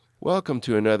Welcome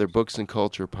to another Books and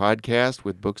Culture podcast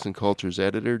with Books and Culture's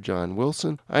editor, John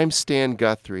Wilson. I'm Stan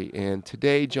Guthrie, and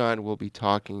today John will be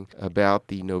talking about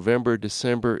the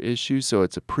November-December issue, so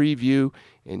it's a preview,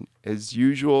 and as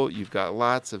usual, you've got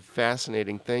lots of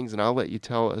fascinating things, and I'll let you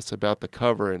tell us about the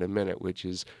cover in a minute, which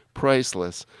is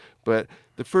priceless. But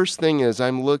the first thing is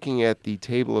I'm looking at the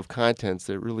table of contents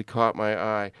that really caught my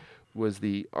eye was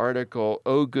the article,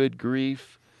 Oh Good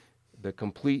Grief, The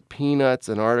Complete Peanuts,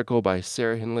 an article by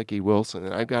Sarah Hinlicky Wilson.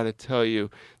 And I've got to tell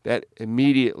you, that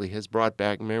immediately has brought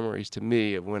back memories to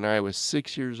me of when I was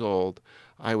 6 years old.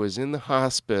 I was in the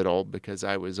hospital because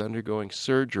I was undergoing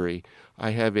surgery. I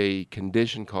have a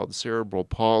condition called cerebral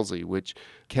palsy, which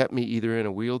kept me either in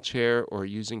a wheelchair or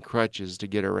using crutches to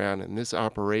get around. And this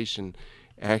operation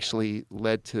actually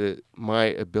led to my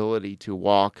ability to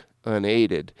walk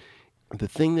unaided. The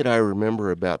thing that I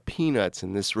remember about Peanuts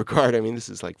in this regard, I mean, this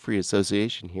is like free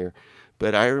association here,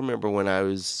 but I remember when I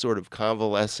was sort of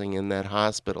convalescing in that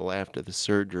hospital after the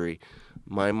surgery,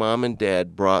 my mom and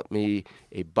dad brought me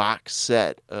a box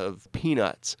set of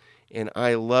Peanuts, and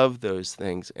I loved those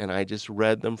things, and I just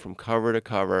read them from cover to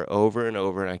cover over and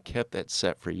over, and I kept that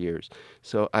set for years.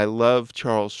 So I love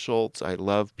Charles Schulz. I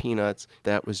love Peanuts.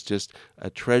 That was just a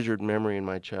treasured memory in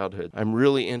my childhood. I'm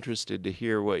really interested to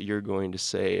hear what you're going to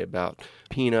say about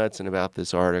Peanuts and about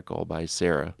this article by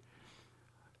Sarah.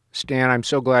 Stan, I'm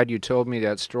so glad you told me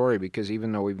that story because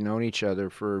even though we've known each other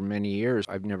for many years,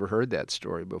 I've never heard that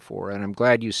story before. And I'm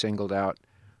glad you singled out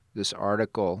this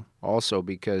article also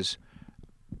because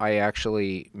I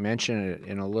actually mention it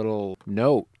in a little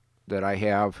note that I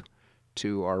have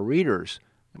to our readers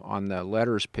on the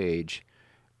letters page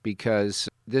because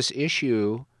this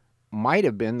issue might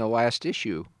have been the last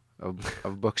issue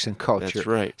of Books and Culture. That's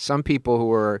right. Some people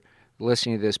who are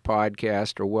listening to this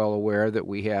podcast are well aware that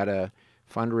we had a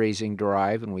fundraising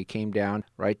drive and we came down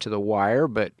right to the wire,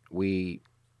 but we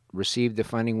received the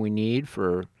funding we need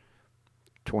for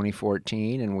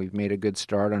 2014, and we've made a good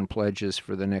start on pledges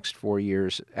for the next 4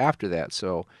 years after that.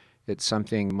 So it's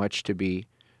something much to be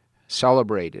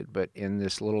celebrated. But in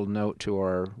this little note to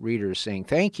our readers saying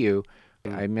thank you,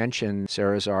 I mentioned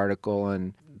Sarah's article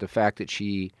and the fact that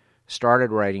she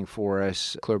started writing for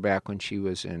us clear back when she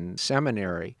was in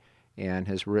seminary and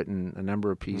has written a number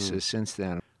of pieces since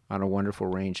then on a wonderful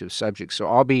range of subjects. So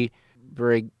I'll be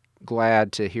very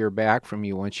glad to hear back from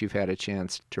you once you've had a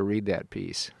chance to read that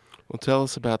piece. Well, tell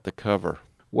us about the cover.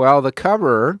 Well, the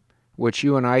cover, which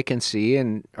you and I can see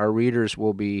and our readers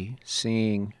will be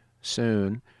seeing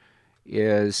soon,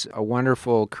 is a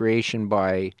wonderful creation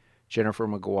by Jennifer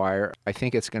McGuire. I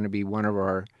think it's going to be one of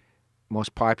our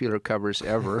most popular covers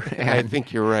ever. I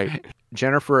think you're right.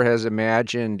 Jennifer has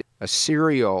imagined a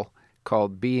cereal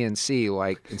called B and C,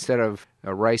 like instead of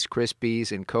Rice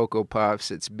Krispies and Cocoa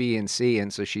Puffs, it's B and C,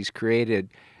 and so she's created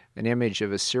an image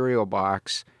of a cereal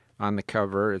box on the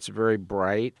cover. It's very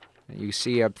bright. You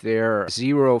see up there,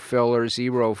 0 filler,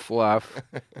 0 fluff,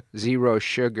 0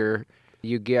 sugar.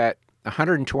 You get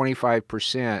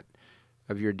 125%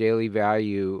 of your daily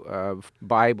value of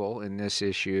Bible in this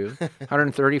issue,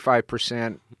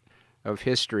 135% of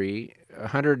history,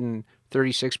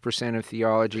 136% of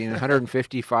theology, and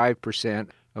 155%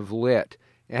 of lit.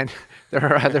 And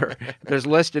there's a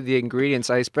list of the ingredients.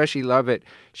 I especially love it.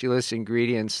 She lists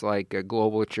ingredients like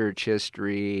global church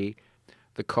history,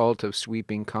 the cult of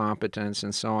sweeping competence,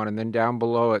 and so on. And then down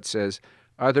below it says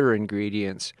other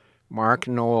ingredients: Mark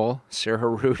Knoll, Sarah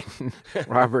Rudin,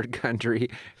 Robert Gundry,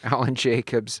 Alan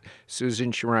Jacobs,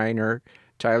 Susan Schreiner,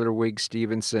 Tyler Wigg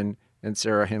Stevenson, and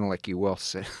Sarah Hinlicky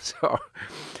Wilson. So,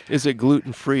 is it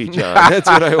gluten-free, John? That's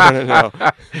what I want to know.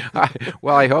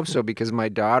 Well, I hope so because my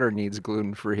daughter needs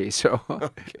gluten-free. So,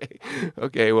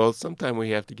 okay. Well, sometime we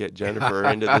have to get Jennifer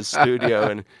into the studio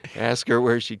and ask her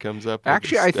where she comes up with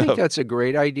actually, this I stuff. think that's a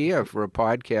great idea for a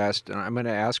podcast, and I'm going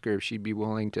to ask her if she'd be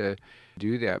willing to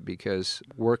do that because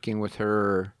working with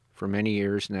her for many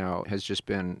years now has just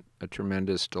been a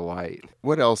tremendous delight.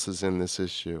 What else is in this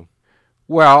issue?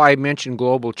 Well, I mentioned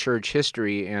global church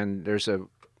history, and there's a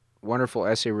wonderful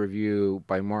essay review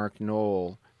by Mark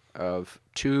Knoll of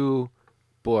 2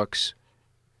 books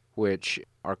which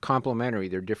are complementary.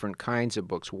 They're different kinds of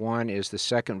books. One is the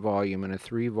second volume in a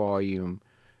 3-volume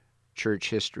church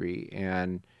history,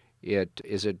 and it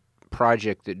is a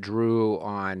project that drew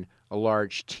on a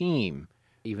large team.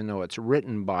 Even though it's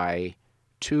written by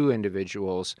 2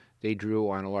 individuals, they drew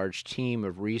on a large team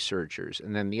of researchers.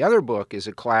 And then the other book is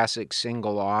a classic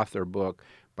single-author book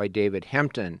by David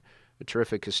Hempton, a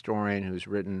terrific historian who's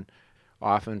written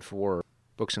often for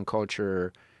Books and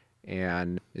Culture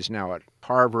and is now at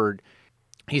Harvard.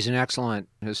 He's an excellent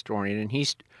historian, and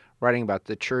he's writing about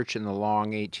the church in the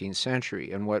long 18th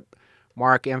century. And what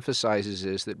Mark emphasizes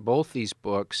is that both these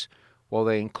books, while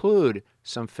they include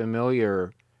some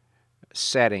familiar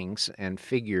settings and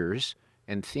figures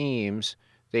and themes,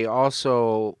 they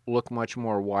also look much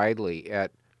more widely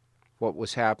at what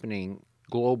was happening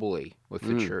globally with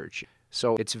the church.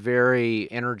 So it's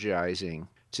very energizing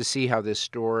to see how this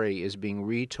story is being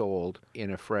retold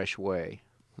in a fresh way.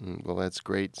 Well, that's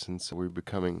great since we're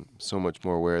becoming so much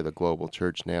more aware of the global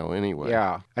church now anyway.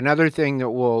 Yeah. Another thing that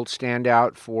will stand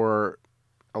out for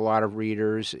a lot of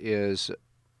readers is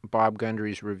Bob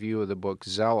Gundry's review of the book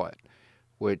Zealot,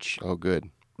 which good.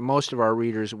 most of our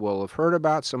readers will have heard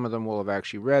about. Some of them will have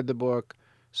actually read the book.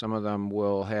 Some of them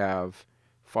will have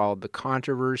followed the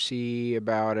controversy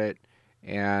about it.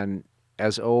 And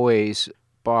as always,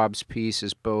 Bob's piece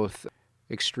is both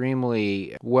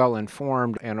extremely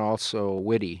well-informed and also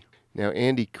witty. Now,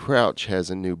 Andy Crouch has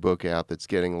a new book out that's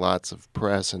getting lots of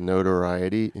press and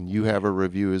notoriety, and you have a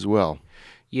review as well.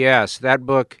 Yes, that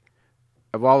book,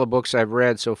 of all the books I've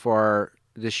read so far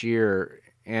this year,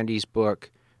 Andy's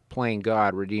book, Playing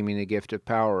God, Redeeming the Gift of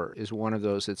Power, is one of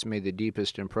those that's made the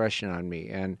deepest impression on me.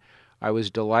 And I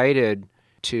was delighted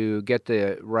to get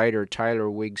the writer Tyler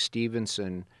Wigg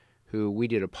Stevenson, who we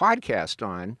did a podcast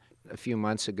on a few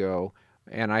months ago,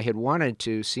 and I had wanted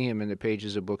to see him in the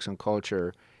pages of Books and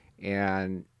Culture,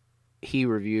 and he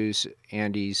reviews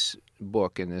Andy's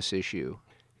book in this issue.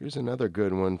 Here's another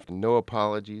good one, No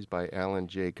Apologies by Alan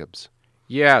Jacobs.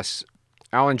 Yes,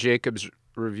 Alan Jacobs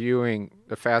reviewing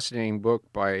a fascinating book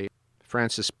by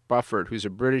Francis Bufford, who's a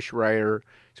British writer.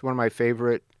 He's one of my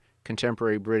favorite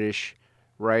contemporary British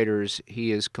writers.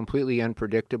 He is completely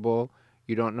unpredictable.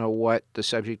 You don't know what the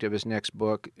subject of his next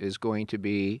book is going to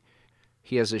be.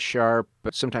 He has a sharp,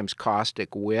 but sometimes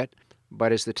caustic wit.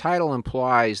 But as the title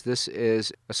implies, this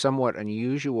is a somewhat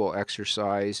unusual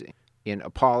exercise in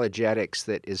apologetics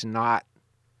that is not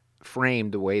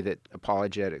framed the way that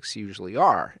apologetics usually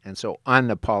are, and so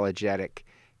unapologetic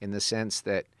in the sense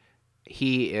that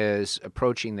he is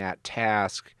approaching that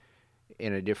task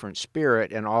in a different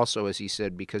spirit, and also, as he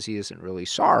said, because he isn't really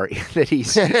sorry that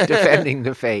he's defending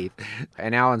the faith.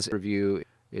 And Alan's review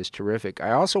is terrific.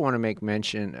 I also want to make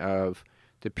mention of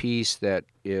the piece that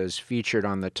is featured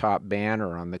on the top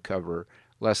banner on the cover,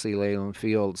 Leslie Leyland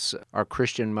Field's Are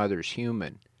Christian Mothers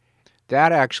Human?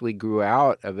 That actually grew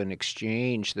out of an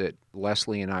exchange that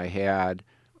Leslie and I had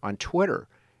on Twitter.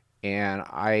 And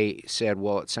I said,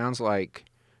 well, it sounds like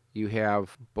you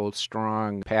have both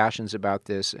strong passions about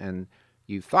this and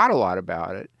you've thought a lot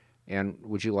about it. And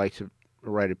would you like to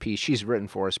write a piece? She's written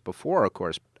for us before, of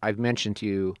course. I've mentioned to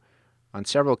you on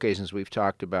several occasions we've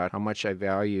talked about how much I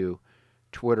value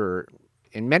Twitter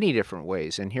in many different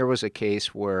ways. And here was a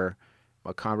case where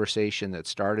a conversation that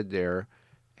started there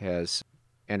has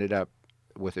ended up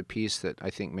with a piece that I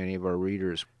think many of our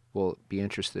readers will be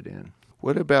interested in.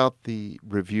 What about the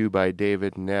review by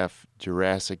David Neff,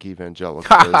 Jurassic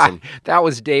Evangelicalism? That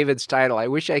was David's title. I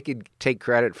wish I could take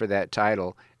credit for that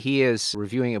title. He is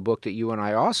reviewing a book that you and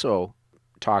I also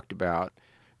talked about,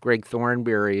 Greg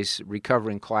Thornberry's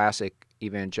Recovering Classic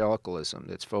Evangelicalism,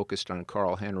 that's focused on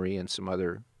Carl Henry and some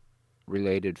other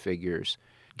related figures.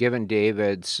 Given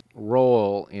David's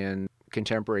role in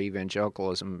contemporary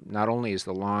evangelicalism, not only as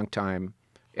the longtime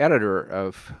editor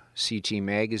of CT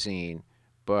Magazine,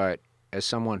 but as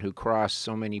someone who crossed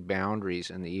so many boundaries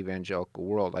in the evangelical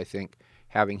world, I think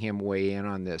having him weigh in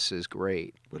on this is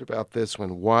great. What about this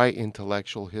one, Why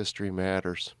Intellectual History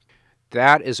Matters?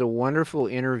 That is a wonderful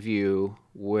interview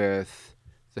with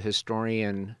the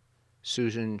historian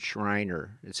Susan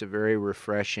Schreiner. It's a very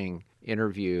refreshing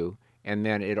interview, and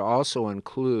then it also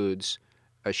includes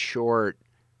a short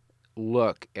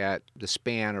look at the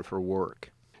span of her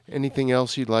work. Anything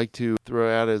else you'd like to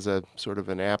throw out as a sort of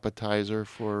an appetizer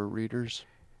for readers?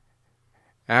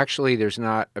 Actually, there's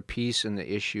not a piece in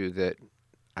the issue that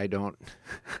I don't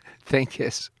think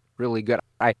is really good.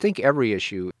 I think every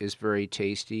issue is very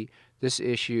tasty. This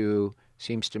issue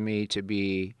seems to me to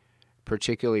be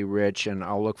particularly rich, and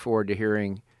I'll look forward to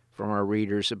hearing from our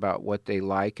readers about what they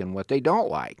like and what they don't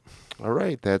like. All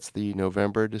right, that's the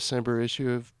November-December issue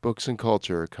of Books and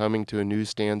Culture, coming to a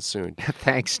newsstand soon.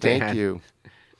 Thanks, Dan. Thank you.